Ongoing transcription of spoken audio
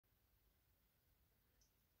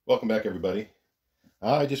Welcome back, everybody.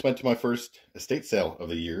 I just went to my first estate sale of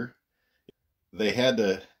the year. They had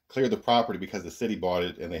to clear the property because the city bought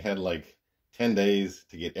it, and they had like 10 days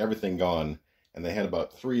to get everything gone. And they had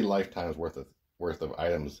about 3 lifetimes worth of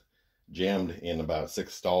items jammed in about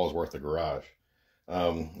 6 stalls worth of garage. A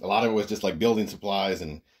lot of it was just like building supplies,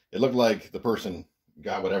 and it looked like the person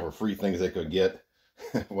got whatever free things they could get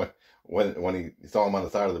when he saw them on the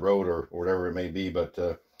side of the road or whatever it may be. But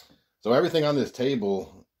so everything on this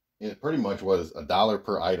table, it pretty much was $1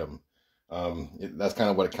 per item. That's kind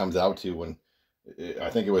of what it comes out to when I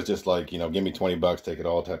think it was just like, give me 20 bucks, take it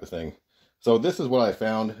all type of thing. So this is what I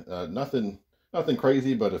found. Nothing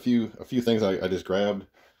crazy, but a few things I just grabbed.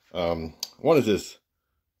 One is this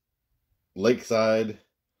Lakeside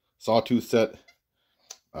sawtooth set.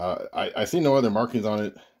 I see no other markings on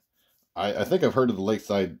it. I think I've heard of the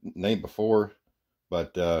Lakeside name before,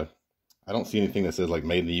 but I don't see anything that says like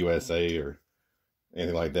made in the USA or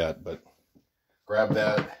anything like that. But grab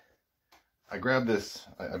that. I grabbed this,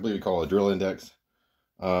 I believe you call it a drill index.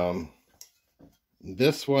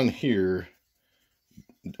 This one here,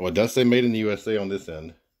 well, it does say made in the USA on this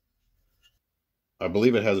end. I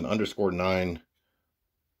believe it has an _9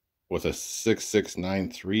 with a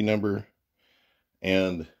 6693 number,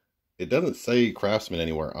 and it doesn't say Craftsman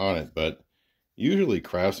anywhere on it, but usually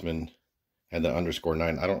Craftsman had the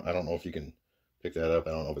 _9. I don't know if you can pick that up.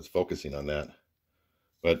 I don't know if it's focusing on that,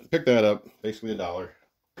 but pick that up. Basically $1.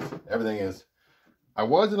 Everything is. I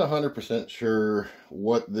wasn't 100% sure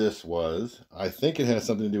what this was. I think it has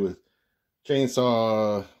something to do with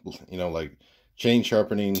chainsaw, like chain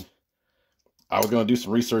sharpening. I was going to do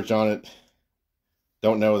some research on it.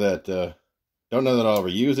 Don't know that I'll ever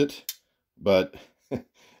use it, but it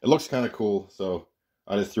looks kind of cool, so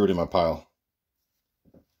I just threw it in my pile.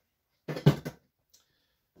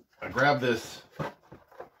 I grabbed this,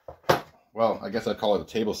 well, I guess I'd call it a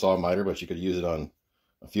table saw miter, but you could use it on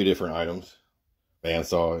a few different items,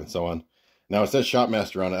 bandsaw and so on. Now it says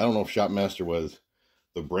Shopmaster on it. I don't know if Shopmaster was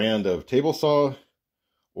the brand of table saw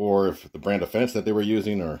or if the brand of fence that they were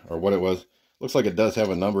using or what it was. Looks like it does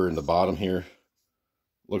have a number in the bottom here.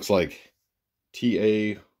 Looks like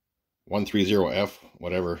TA130F,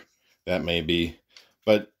 whatever that may be.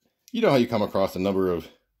 But you know how you come across a number of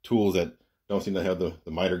tools that don't seem to have the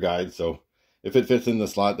miter guide. So if it fits in the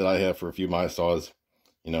slot that I have for a few of my saws,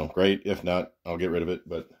 great. If not, I'll get rid of it.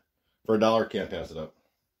 But for $1, can't pass it up.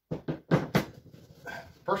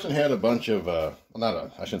 Person had a bunch of, I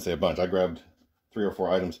shouldn't say a bunch. I grabbed 3 or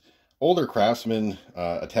 4 items. Older Craftsman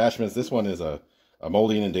attachments. This one is a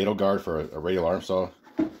molding and dado guard for a radial arm saw.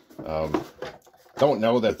 Don't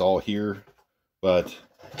know that it's all here, but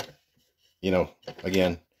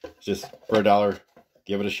again, just for $1,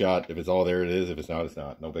 give it a shot. If it's all there, it is. If it's not, it's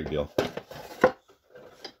not. No big deal.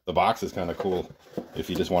 The box is kind of cool if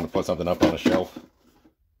you just want to put something up on a shelf.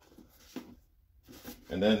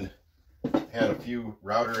 And then had a few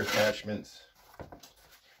router attachments.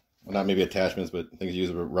 Well, not maybe attachments, but things you use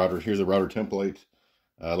a router. Here's a router template.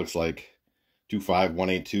 Looks like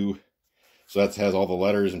 25182. So that has all the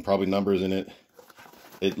letters and probably numbers in it.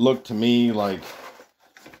 It looked to me like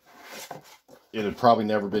it had probably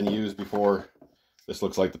never been used before. This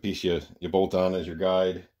looks like the piece you bolt on as your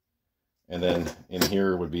guide. And then in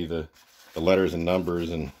here would be the letters and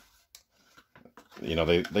numbers, and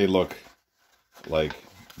they look like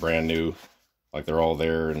brand new, like they're all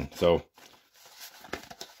there. And so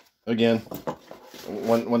again,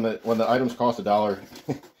 when the items cost $1,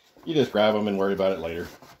 you just grab them and worry about it later.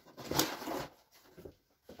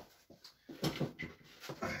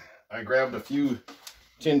 I grabbed a few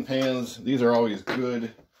tin pans. These are always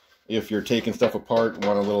good if you're taking stuff apart and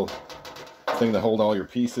want a little thing to hold all your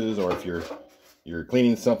pieces, or if you're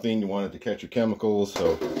cleaning something, you want it to catch your chemicals.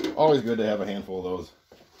 So always good to have a handful of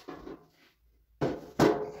those.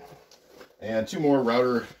 And 2 more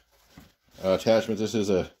router attachments. This is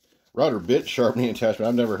a router bit sharpening attachment.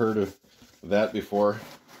 I've never heard of that before.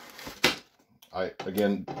 I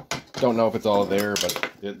again don't know if it's all there, but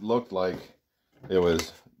it looked like it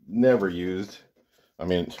was never used. I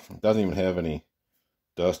mean, it doesn't even have any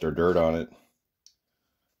dust or dirt on it.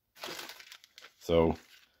 So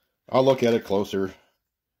I'll look at it closer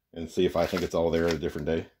and see if I think it's all there a different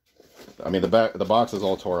day. I mean, the box is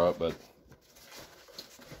all tore up, but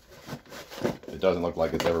it doesn't look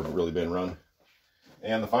like it's ever really been run.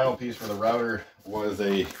 And the final piece for the router was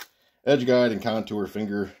a edge guide and contour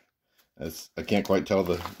finger. I can't quite tell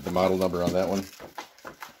the model number on that one.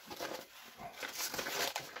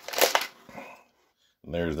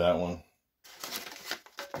 And there's that one.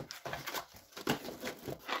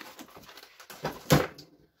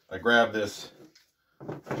 I grabbed this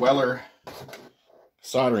Weller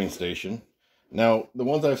soldering station. Now, the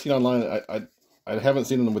ones I've seen online, I haven't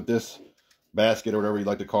seen them with this basket or whatever you'd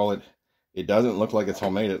like to call it. It doesn't look like it's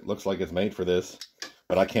homemade. It looks like it's made for this,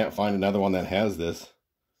 but I can't find another one that has this.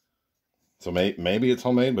 So maybe it's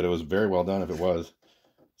homemade, but it was very well done if it was.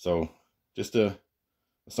 So just a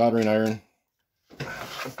soldering iron.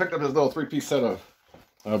 I picked up this little 3-piece set of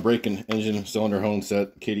brake and engine cylinder hone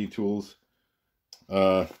set, KD tools.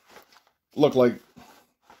 Look like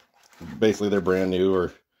basically they're brand new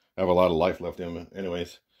or have a lot of life left in them.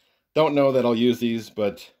 Anyways, don't know that I'll use these,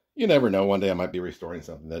 but you never know. One day I might be restoring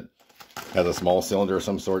something that has a small cylinder of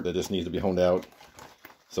some sort that just needs to be honed out.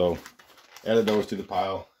 So added those to the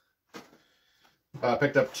pile.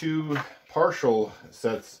 Picked up 2 partial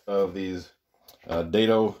sets of these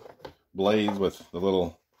dado blades with the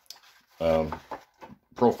little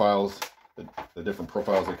profiles, the different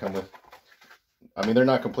profiles they come with. I mean, they're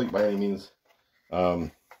not complete by any means.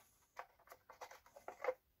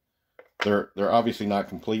 They're obviously not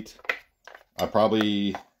complete. I'll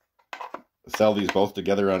probably sell these both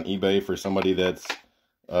together on eBay for somebody that's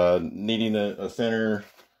needing a center,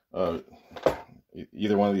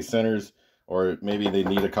 either one of these centers, or maybe they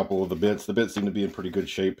need a couple of the bits. The bits seem to be in pretty good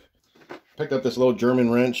shape. Picked up this little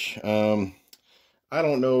German wrench. I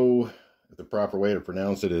don't know if the proper way to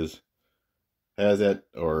pronounce it is Hazet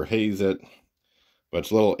or Hazet, but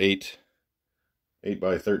it's a little 8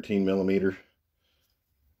 by 13 millimeter.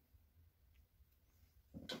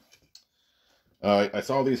 I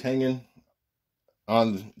saw these hanging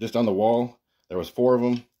just on the wall. There was 4 of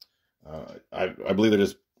them. I believe they're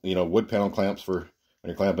just, you know, wood panel clamps for when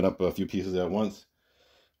you're clamping up a few pieces at once.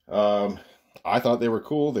 I thought they were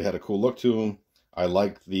cool. They had a cool look to them. I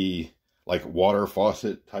liked the water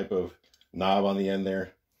faucet type of knob on the end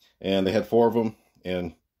there. And they had 4 of them.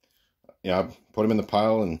 And yeah, I put them in the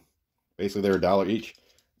pile, and basically they're $1 each.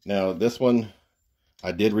 Now this one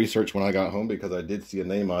I did research when I got home because I did see a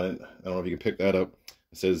name on it. I don't know if you can pick that up.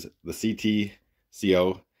 It says the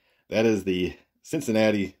CTCO. That is the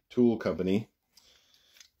Cincinnati Tool Company.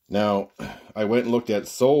 Now, I went and looked at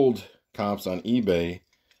sold comps on eBay,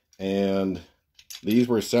 and these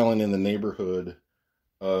were selling in the neighborhood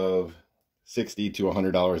of $60 to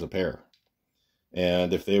 $100 a pair.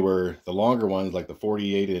 And if they were the longer ones, like the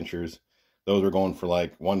 48 inchers, those were going for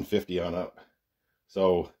like $150 on up.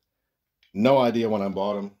 So, no idea when I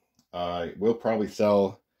bought them. I will probably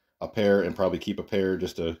sell a pair and probably keep a pair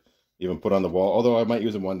just to even put on the wall. Although I might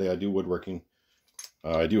use them one day. I do woodworking.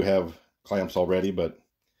 I do have clamps already, but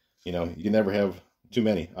you know, you can never have too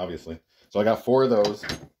many, obviously. So I got 4 of those.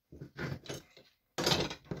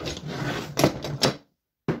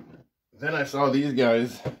 Then I saw these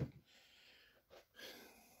guys.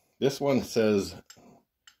 This one says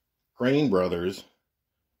Crane Brothers,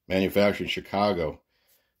 manufactured in Chicago.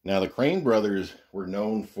 Now, the Crane Brothers were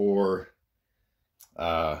known for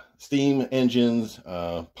steam engines,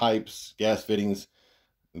 pipes, gas fittings,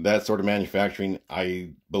 that sort of manufacturing.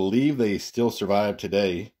 I believe they still survive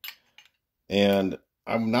today. And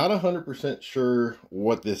I'm not 100% sure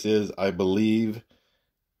what this is. I believe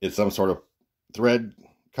it's some sort of thread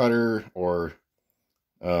cutter or,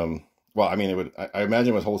 well, I mean, I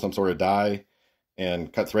imagine it would hold some sort of die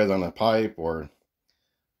and cut threads on a pipe or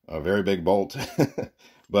a very big bolt.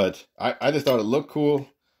 But I just thought it looked cool.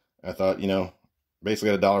 I thought, you know,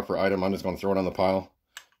 basically at $1 per item, I'm just going to throw it on the pile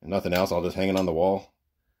and nothing else. I'll just hang it on the wall.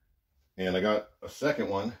 And I got a second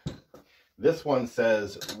one. This one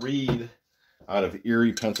says Reed out of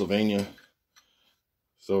Erie, Pennsylvania.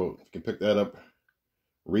 So you can pick that up.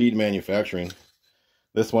 Reed Manufacturing.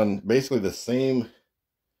 This one, basically the same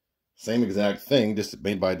exact thing, just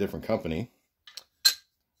made by a different company.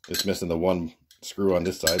 It's missing the one screw on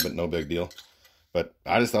this side, but no big deal. But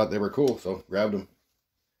I just thought they were cool, so grabbed them.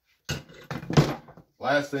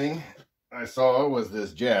 Last thing I saw was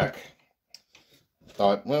this jack.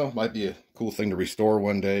 Thought, well, might be a cool thing to restore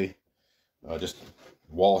one day. Just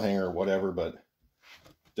wall hanger or whatever, but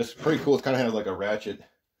just pretty cool. It kind of has like a ratchet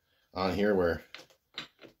on here where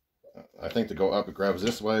I think to go up it grabs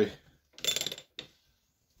this way.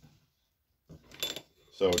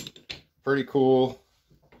 So pretty cool.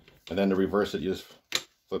 And then to reverse it, you just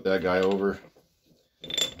flip that guy over,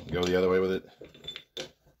 go the other way with it.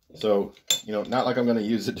 So, you know, not like I'm going to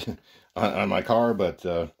use it on my car, but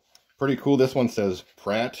pretty cool. This one says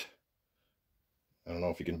Pratt. I don't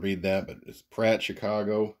know if you can read that, but it's Pratt,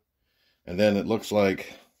 Chicago. And then it looks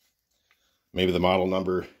like maybe the model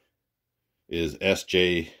number is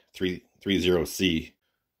SJ330C.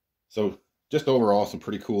 So just overall, some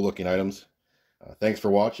pretty cool looking items. Thanks for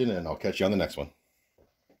watching, and I'll catch you on the next one.